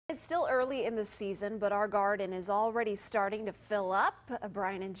It's still early in the season, but our garden is already starting to fill up.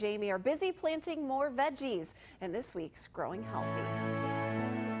 Brian and Jamie are busy planting more veggies in this week's Growing Healthy.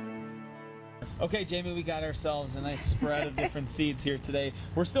 Okay, Jamie, we got ourselves a nice spread of different seeds here today.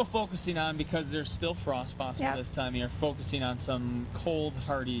 We're still focusing on, because there's still frost possible this time of year, focusing on some cold,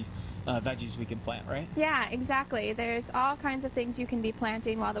 hardy veggies we can plant, right? Yeah, exactly. There's all kinds of things you can be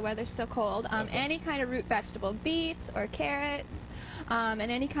planting while the weather's still cold. Any kind of root vegetable, beets or carrots, and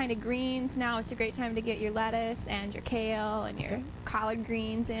any kind of greens. Now it's a great time to get your lettuce and your kale and your collard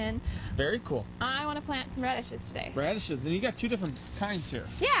greens in. Very cool. I want to plant some radishes today. Radishes, and you got two different kinds here.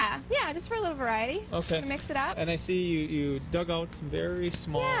 Yeah, just for a little variety. Okay. Mix it up. And I see you dug out some very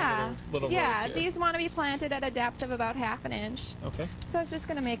small little rows here. These want to be planted at a depth of about 1/2 inch. Okay. So it's just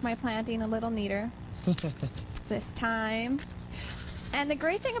going to make my planting a little neater this time. And the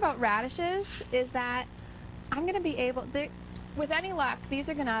great thing about radishes is that I'm going to be able, with any luck, these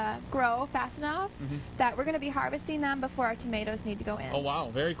are going to grow fast enough that we're going to be harvesting them before our tomatoes need to go in. Oh wow,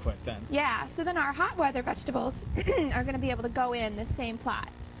 very quick then. Yeah, so then our hot weather vegetables are going to be able to go in this same plot.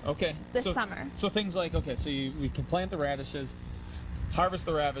 Okay. This summer. So things like, okay, so we can plant the radishes, harvest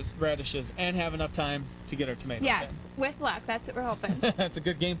the radishes, and have enough time to get our tomatoes Yes, in. with luck, that's what we're hoping. That's a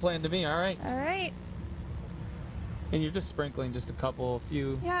good game plan to me, all right. All right. And you're just sprinkling just a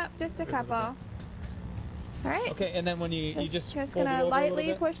few. Yeah, just a couple. All right. Okay, and then when you just gonna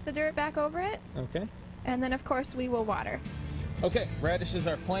lightly push the dirt back over it. Okay. And then of course we will water. Okay, radishes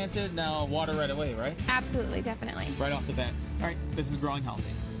are planted. Now water right away, right? Absolutely, definitely. Right off the bat. All right, this is Growing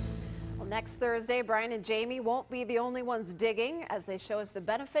Healthy. Well, next Thursday, Brian and Jamie won't be the only ones digging as they show us the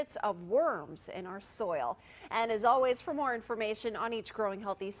benefits of worms in our soil. And as always, for more information on each Growing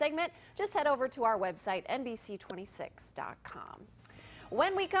Healthy segment, just head over to our website, NBC26.com.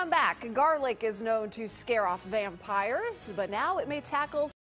 When we come back, garlic is known to scare off vampires, but now it may tackle